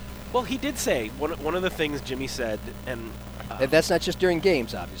 Well, he did say, one of the things Jimmy said, and that's not just during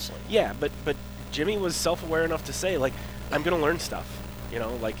games, obviously. Yeah, but Jimmy was self-aware enough to say, like, I'm going to learn stuff.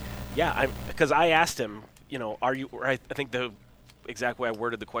 Because I asked him, are you? I think the exact way I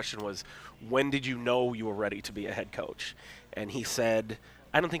worded the question was, when did you know you were ready to be a head coach? And he said,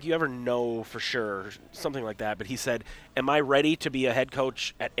 I don't think you ever know for sure, something like that. But he said, am I ready to be a head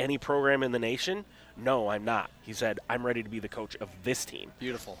coach at any program in the nation? No, I'm not. He said, I'm ready to be the coach of this team.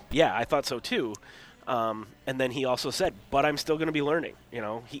 Beautiful. Yeah, I thought so too. And then he also said, but I'm still going to be learning.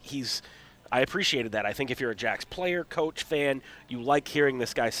 I appreciated that. I think if you're a Jacks player, coach, fan, you like hearing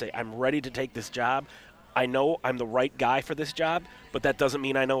this guy say, I'm ready to take this job. I know I'm the right guy for this job, but that doesn't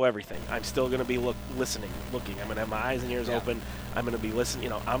mean I know everything. I'm still going to be listening, looking. I'm going to have my eyes and ears open. I'm going to be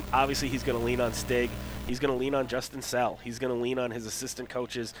listening. Obviously he's going to lean on Stig. He's going to lean on Justin Sell. He's going to lean on his assistant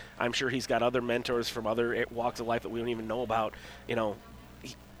coaches. I'm sure he's got other mentors from other walks of life that we don't even know about.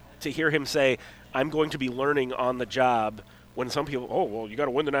 To hear him say, I'm going to be learning on the job, when some people, you got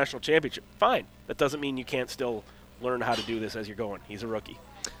to win the national championship. Fine. That doesn't mean you can't still learn how to do this as you're going. He's a rookie.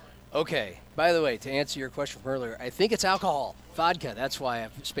 Okay. By the way, to answer your question from earlier, I think it's alcohol, vodka. That's why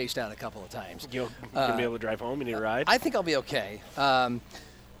I've spaced out a couple of times. You're going to be able to drive home? You need a ride? I think I'll be okay.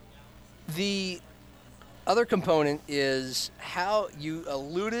 The other component is how you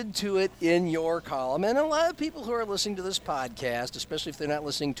alluded to it in your column, and a lot of people who are listening to this podcast, especially if they're not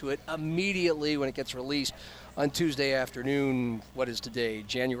listening to it immediately when it gets released on Tuesday afternoon, what is today,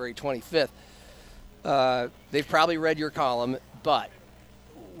 January 25th, they've probably read your column, but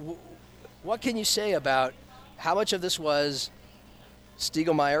what can you say about how much of this was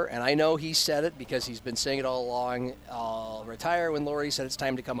Stiegelmeier? And I know he said it because he's been saying it all along. I'll retire when Lori said it's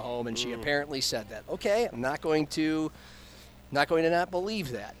time to come home, and she apparently said that. Okay, I'm not going to not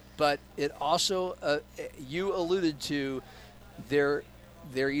believe that. But it also, you alluded to, there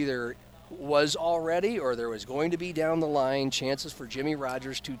either was already or there was going to be down the line chances for Jimmy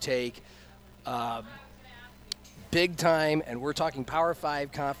Rogers to take big time, and we're talking Power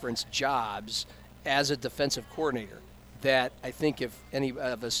 5 conference jobs as a defensive coordinator. That I think if any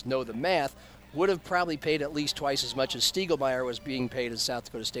of us know the math, would have probably paid at least twice as much as Stiegelmeier was being paid as South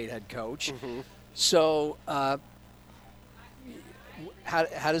Dakota State head coach. So how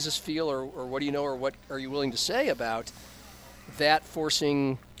does this feel, or what do you know, or what are you willing to say about that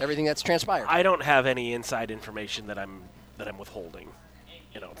forcing everything that's transpired? I don't have any inside information that I'm withholding.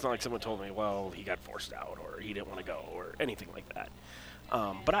 It's not like someone told me, well, he got forced out or he didn't want to go or anything like that.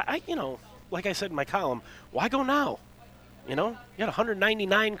 But I like I said in my column, why go now? You got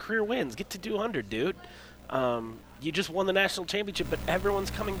 199 career wins. Get to 200, dude. You just won the national championship, but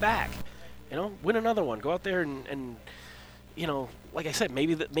everyone's coming back. Win another one. Go out there and like I said,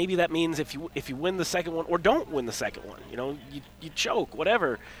 maybe that means if you win the second one or don't win the second one, you choke,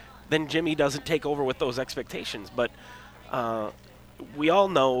 whatever, then Jimmy doesn't take over with those expectations. But we all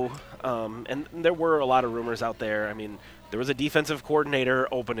know, and there were a lot of rumors out there. I mean, there was a defensive coordinator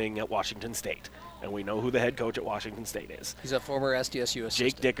opening at Washington State, and we know who the head coach at Washington State is. He's a former SDSU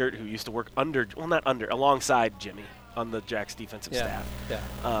assistant. Jake Dickert, who used to work alongside Jimmy on the Jacks defensive staff.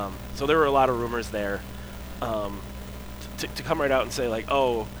 Yeah. So there were a lot of rumors there. To come right out and say, like,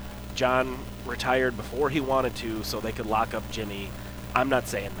 oh, John retired before he wanted to so they could lock up Jimmy, I'm not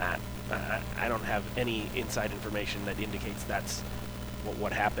saying that. I don't have any inside information that indicates that's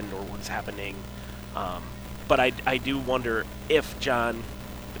what happened or what's happening. But I do wonder if John,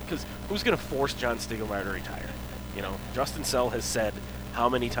 because who's going to force John Stiegelmeier to retire? Justin Sell has said how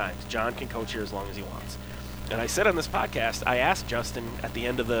many times John can coach here as long as he wants. And I said on this podcast, I asked Justin at the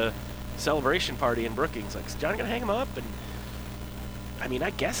end of the celebration party in Brookings, like, is John going to hang him up? And I mean,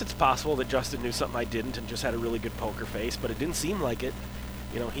 I guess it's possible that Justin knew something I didn't and just had a really good poker face, but it didn't seem like it.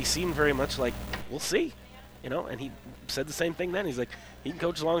 He seemed very much like, we'll see. And he said the same thing then. He's like, he can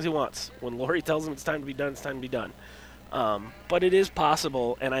coach as long as he wants. When Lori tells him it's time to be done, it's time to be done. But it is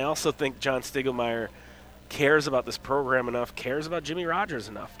possible, and I also think John Stiegelmeier cares about this program enough, cares about Jimmy Rogers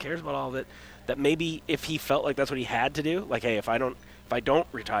enough, cares about all of it, that maybe if he felt like that's what he had to do, like, hey, if I don't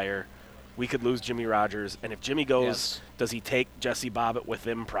retire, we could lose Jimmy Rogers. And if Jimmy goes, does he take Jesse Bobbitt with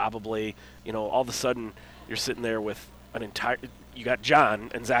him? Probably. All of a sudden you're sitting there with you got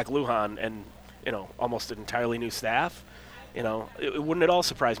John and Zach Lujan and, almost an entirely new staff. It wouldn't at all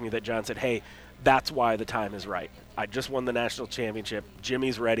surprise me that John said, hey, that's why the time is right. I just won the national championship.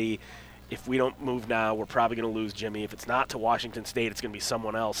 Jimmy's ready. If we don't move now, we're probably going to lose Jimmy. If it's not to Washington State, it's going to be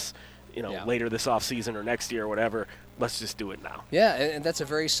someone else, later this offseason or next year or whatever. Let's just do it now. Yeah, and that's a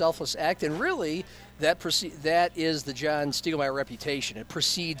very selfless act. And really, that is the John Stiegelmeier reputation. It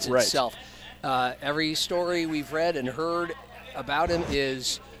precedes itself. Every story we've read and heard about him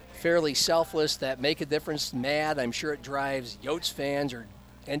is fairly selfless, that make a difference, mad. I'm sure it drives Yotes fans or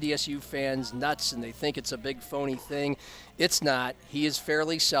NDSU fans nuts, and they think it's a big phony thing. It's not. He is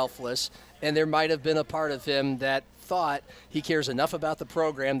fairly selfless, and there might have been a part of him that thought he cares enough about the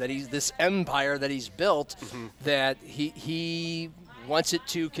program, that he's this empire that he's built, that he wants it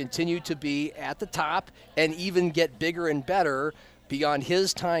to continue to be at the top and even get bigger and better beyond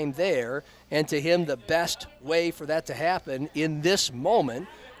his time there. And to him, the best way for that to happen in this moment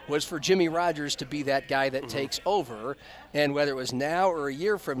was for Jimmy Rogers to be that guy that takes over. And whether it was now or a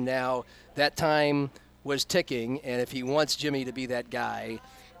year from now, that time was ticking. And if he wants Jimmy to be that guy,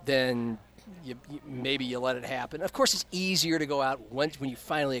 then maybe you let it happen. Of course, it's easier to go out when you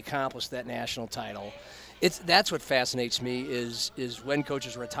finally accomplish that national title. That's what fascinates me is when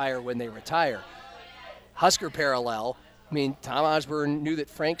coaches retire, when they retire. Husker parallel. I mean, Tom Osborne knew that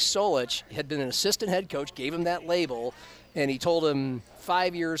Frank Solich had been an assistant head coach, gave him that label, and he told him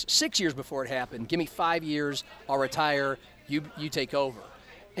 6 years before it happened, give me 5 years, I'll retire, you take over.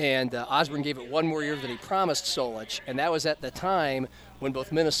 And Osborne gave it one more year than he promised Solich, and that was at the time when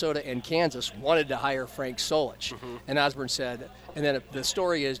both Minnesota and Kansas wanted to hire Frank Solich. And Osborne said, and then the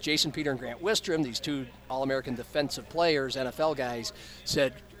story is Jason Peter and Grant Wistrom, these two All-American defensive players, NFL guys,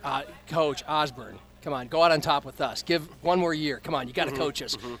 said, Coach Osborne, come on, go out on top with us. Give one more year. Come on, you got to coach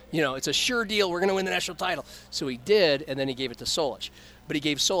us. It's a sure deal. We're going to win the national title. So he did, and then he gave it to Solich. But he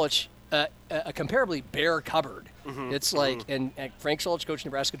gave Solich a comparably bare cupboard. It's like, and Frank Solich coached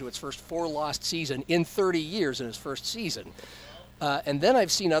Nebraska to its first 4-lost season in 30 years in his first season. And then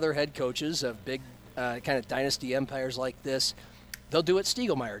I've seen other head coaches of big kind of dynasty empires like this. They'll do what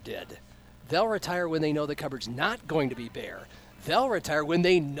Stiegelmeier did. They'll retire when they know the cupboard's not going to be bare. They'll retire when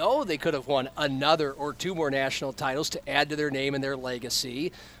they know they could have won another or two more national titles to add to their name and their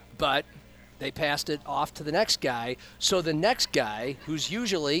legacy, but they passed it off to the next guy. So the next guy, who's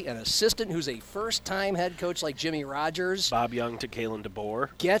usually an assistant, who's a first-time head coach like Jimmy Rogers, Bob Young to Kalen DeBoer,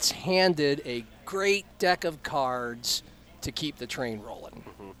 gets handed a great deck of cards to keep the train rolling.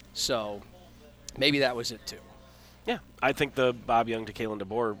 So maybe that was it too. Yeah, I think the Bob Young to Kalen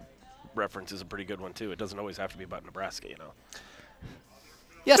DeBoer reference is a pretty good one too. It doesn't always have to be about Nebraska, you know.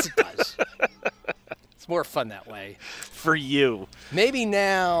 Yes, it does. It's more fun that way. For you. Maybe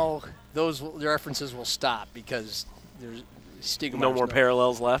now those references will stop because there's Stiegelmeier's No more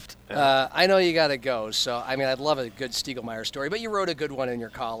parallels left. I know you got to go, so I mean, I'd love a good Stiegelmeier story. But you wrote a good one in your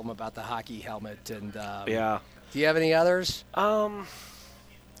column about the hockey helmet, and Yeah. Do you have any others?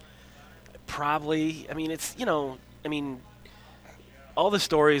 Probably. I mean, it's, you know, all the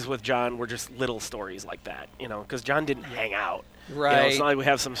stories with John were just little stories like that, you know, because John didn't hang out. Right. You know, it's not like we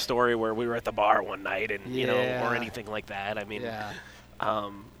have some story where we were at the bar one night and, you know, Yeah. or anything like that. I mean, Yeah.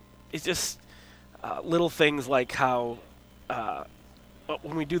 it's just little things like how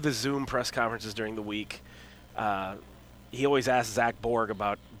when we do the Zoom press conferences during the week, he always asks Zach Borg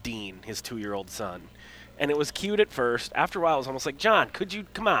about Dean, his 2-year-old son. And it was cute at first. After a while, it was almost like, John, could you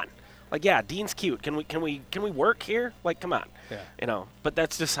come on? Like, yeah, Dean's cute. Can we work here? Like, come on. Yeah. You know, but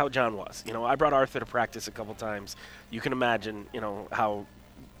that's just how John was. You know, I brought Arthur to practice a couple times. You can imagine, you know, how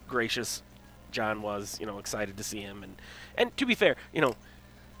gracious John was, you know, excited to see him. And to be fair, you know,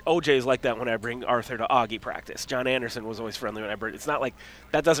 OJ's like that when I bring Arthur to Augie practice. John Anderson was always friendly when I bring. It's not like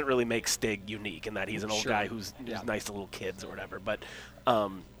that doesn't really make Stig unique in that he's an old Sure. guy who's Yeah. nice to little kids or whatever. But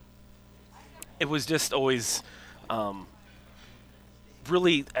it was just always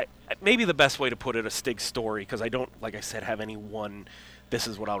really maybe the best way to put it, a Stig story, because I don't, like I said, have any one this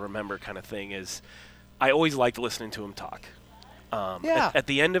is what I'll remember kind of thing, is I always liked listening to him talk. Yeah. At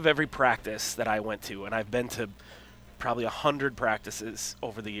the end of every practice that I went to, and I've been to probably 100 practices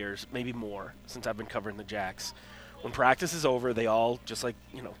over the years, maybe more, since I've been covering the Jacks. When practice is over, they all just like,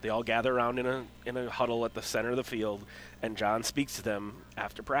 you know, they all gather around in a huddle at the center of the field, and John speaks to them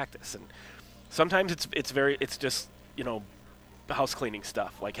after practice. And sometimes it's just, you know, house cleaning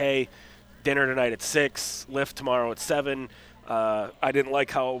stuff. Like, hey, dinner tonight at 6, lift tomorrow at 7. I didn't like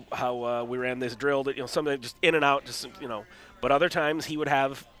how we ran this drill. You know, something just in and out, just, you know. But other times he would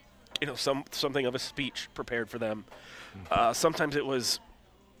have, you know, something of a speech prepared for them. Sometimes it was,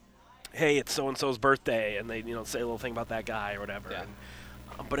 hey, it's so-and-so's birthday, and they, you know, say a little thing about that guy or whatever. Yeah.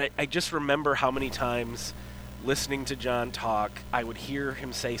 And, but I just remember how many times listening to John talk, I would hear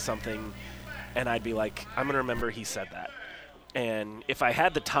him say something, and I'd be like, I'm going to remember he said that. And if I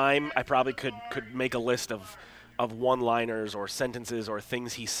had the time, I probably could make a list of one-liners or sentences or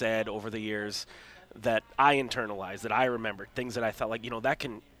things he said over the years that I internalized, that I remembered, things that I felt like, you know,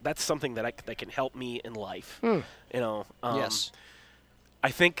 that's something that can help me in life. You know, Yes. I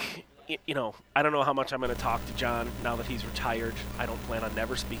think, you know, I don't know how much I'm going to talk to John now that he's retired. I don't plan on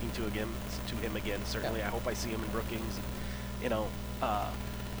never speaking to him again. Certainly, Yeah. I hope I see him in Brookings. You know,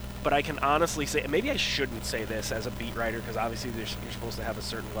 but I can honestly say, and maybe I shouldn't say this as a beat writer, because obviously you're supposed to have a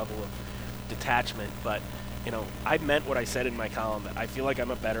certain level of detachment. But you know, I meant what I said in my column, that I feel like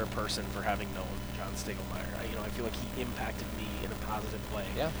I'm a better person for having known John Stiegelmeier. You know, I feel like he impacted me in a positive way.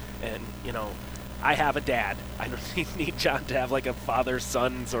 Yeah. And you know, I have a dad. I don't need John to have like a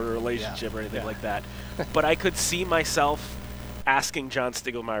father-son sort of relationship or anything like that. But I could see myself asking John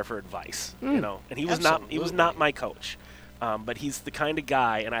Stiegelmeier for advice. You know, and he was not my coach, but he's the kind of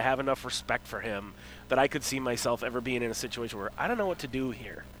guy, and I have enough respect for him that I could see myself ever being in a situation where I don't know what to do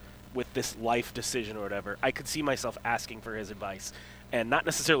here with this life decision or whatever. I could see myself asking for his advice, and not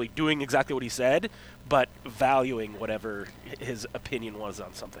necessarily doing exactly what he said, but valuing whatever his opinion was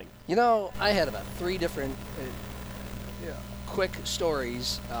on something. You know, I had about 3 different quick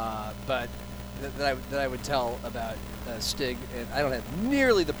stories, but that I would tell about Stig, and I don't have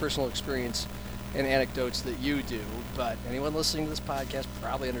nearly the personal experience and anecdotes that you do, but anyone listening to this podcast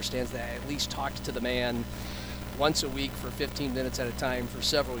probably understands that I at least talked to the man once a week for 15 minutes at a time for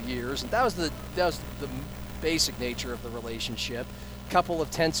several years, and that was the basic nature of the relationship. Couple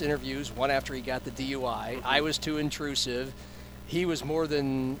of tense interviews, one after he got the DUI. I was too intrusive. He was more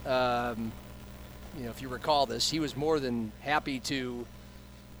than, you know, if you recall this, he was more than happy to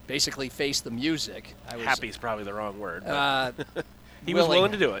basically face the music. Happy is probably the wrong word. He willing, was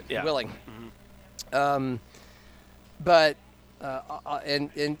willing to do it. Yeah. Willing. Mm-hmm.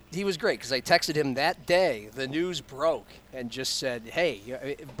 And he was great, because I texted him that day. The news broke and just said,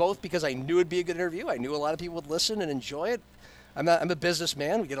 hey, both because I knew it'd be a good interview. I knew a lot of people would listen and enjoy it. I'm a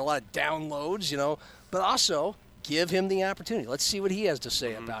businessman. We get a lot of downloads, you know, but also give him the opportunity. Let's see what he has to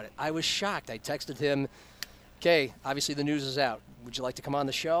say about it. I was shocked. I texted him, okay, obviously the news is out. Would you like to come on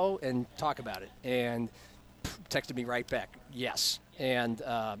the show and talk about it? And texted me right back, yes. And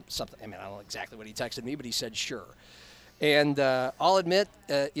something, I mean, I don't know exactly what he texted me, but he said sure. And I'll admit,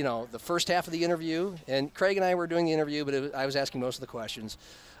 you know, the first half of the interview, and Craig and I were doing the interview, but I was asking most of the questions,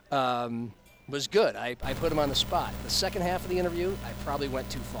 was good. I put him on the spot. The second half of the interview, I probably went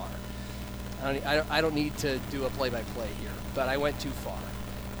too far. I don't need to do a play-by-play here, but I went too far.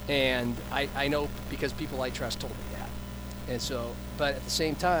 And I know because people I trust told me that. And so, but at the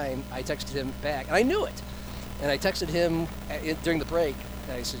same time, I texted him back, and I knew it. And I texted him during the break,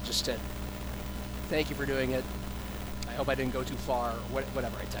 and I just said, thank you for doing it. I hope I didn't go too far, or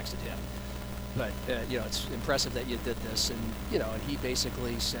whatever I texted him. But, it's impressive that you did this. And, and he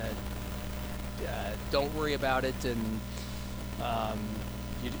basically said, don't worry about it, and,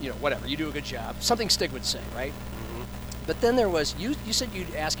 whatever, you do a good job. Something Stig would say, right? Mm-hmm. But then there was, you said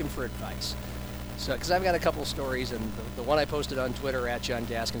you'd ask him for advice. So, because I've got a couple of stories, and the one I posted on Twitter at John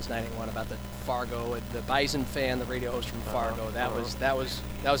Gaskins 981 about the Fargo, the Bison fan, the radio host from Fargo. That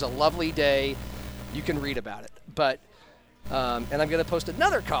was a lovely day. You can read about it. But and I'm going to post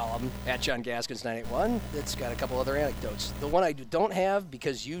another column at John Gaskins 981 that's got a couple other anecdotes. The one I don't have,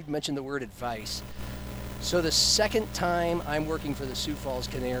 because you mentioned the word advice. So the second time I'm working for the Sioux Falls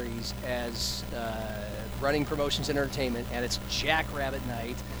Canaries as running promotions and entertainment, and it's Jackrabbit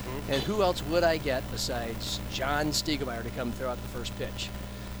night. Mm-hmm. And who else would I get besides John Stiegelmeier to come throw out the first pitch?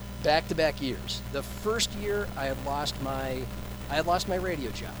 Back-to-back years. The first year I had lost my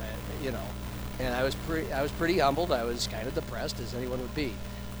radio job, and I was pretty humbled. I was kind of depressed, as anyone would be.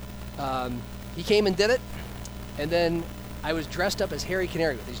 He came and did it, and then I was dressed up as Harry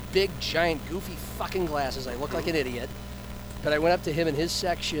Canary with these big, giant, goofy fucking glasses. I looked like an idiot. But I went up to him in his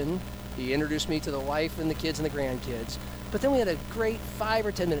section. He introduced me to the wife and the kids and the grandkids. But then we had a great 5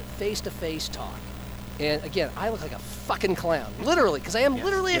 or 10 minute face-to-face talk. And again, I look like a fucking clown, literally, because I am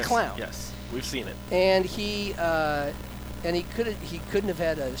literally a clown. Yes, we've seen it. And he couldn't have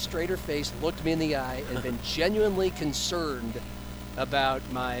had a straighter face, looked me in the eye, and been genuinely concerned about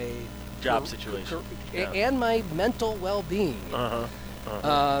my job situation and my mental well-being.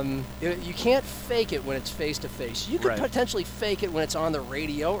 You can't fake it when it's face-to-face. You could potentially fake it when it's on the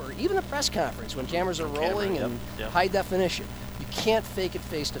radio or even a press conference when cameras are rolling and high definition. You can't fake it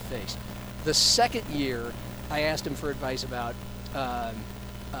face-to-face. The second year, I asked him for advice about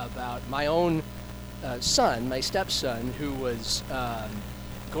my own son, my stepson, who was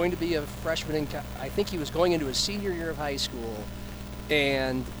going to be a freshman I think he was going into his senior year of high school,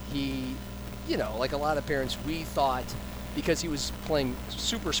 and he, like a lot of parents, we thought because he was playing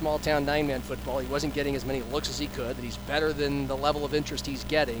super small town 9-man football, he wasn't getting as many looks as he could, that he's better than the level of interest he's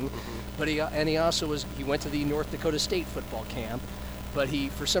getting. Mm-hmm. But he also he went to the North Dakota State football camp, but he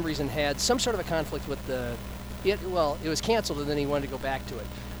for some reason had some sort of a conflict with it was canceled, and then he wanted to go back to it.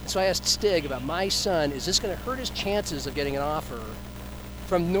 So I asked Stig about my son, is this going to hurt his chances of getting an offer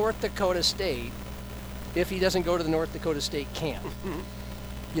from North Dakota State if he doesn't go to the North Dakota State camp?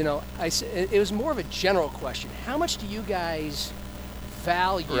 I said it was more of a general question. How much do you guys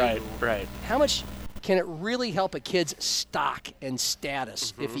value? Right. How much can it really help a kid's stock and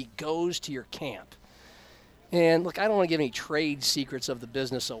status if he goes to your camp? And look, I don't want to give any trade secrets of the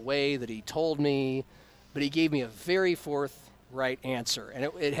business away that he told me, but he gave me a very forthright answer, and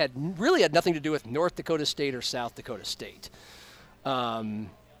it had nothing to do with North Dakota State or South Dakota State.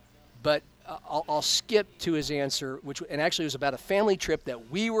 But I'll skip to his answer, and actually it was about a family trip that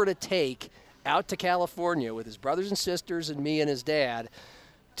we were to take out to California with his brothers and sisters and me and his dad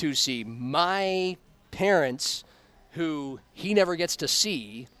to see my parents, who he never gets to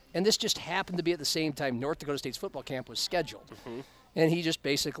see. And this just happened to be at the same time North Dakota State's football camp was scheduled. Mm-hmm. And he just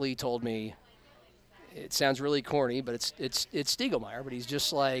basically told me, it sounds really corny, but it's Stiegelmeier, but he's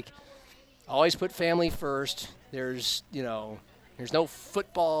just like, always put family first. There's no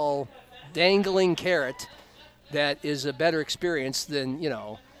football dangling carrot that is a better experience than,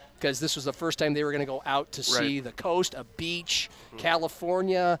 because this was the first time they were going to go out to see the coast, a beach,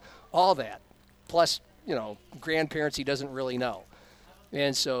 California, all that. Plus, grandparents he doesn't really know.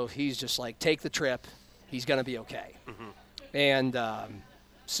 And so he's just like, take the trip. He's going to be okay. Mm-hmm. And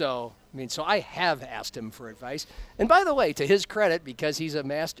so I have asked him for advice. And by the way, to his credit, because he's a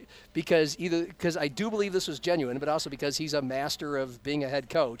master, because I do believe this was genuine, but also because he's a master of being a head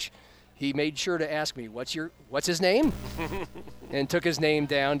coach, he made sure to ask me, what's his name? And took his name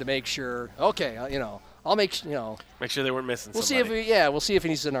down to make sure, okay, I'll make sure they weren't missing we'll somebody. We'll see if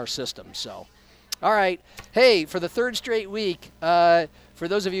he's in our system. So, all right. Hey, for the third straight week, for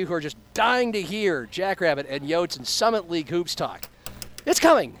those of you who are just dying to hear Jackrabbit and Yotes and Summit League hoops talk, it's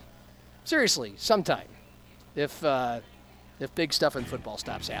coming. Seriously, sometime. If big stuff in football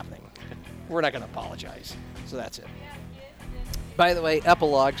stops happening, we're not going to apologize. So that's it. By the way,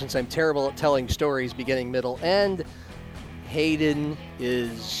 epilogue, since I'm terrible at telling stories beginning, middle, end, Hayden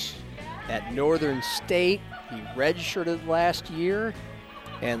is at Northern State. He redshirted last year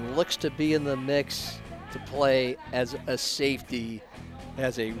and looks to be in the mix to play as a safety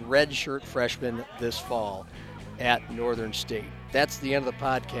as a redshirt freshman this fall at Northern State. That's the end of the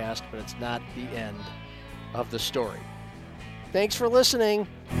podcast, but it's not the end of the story. Thanks for listening.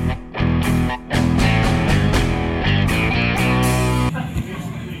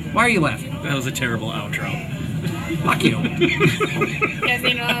 Why are you laughing? That was a terrible outro. Fuck you. You guys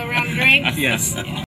need another round of drinks? Yes.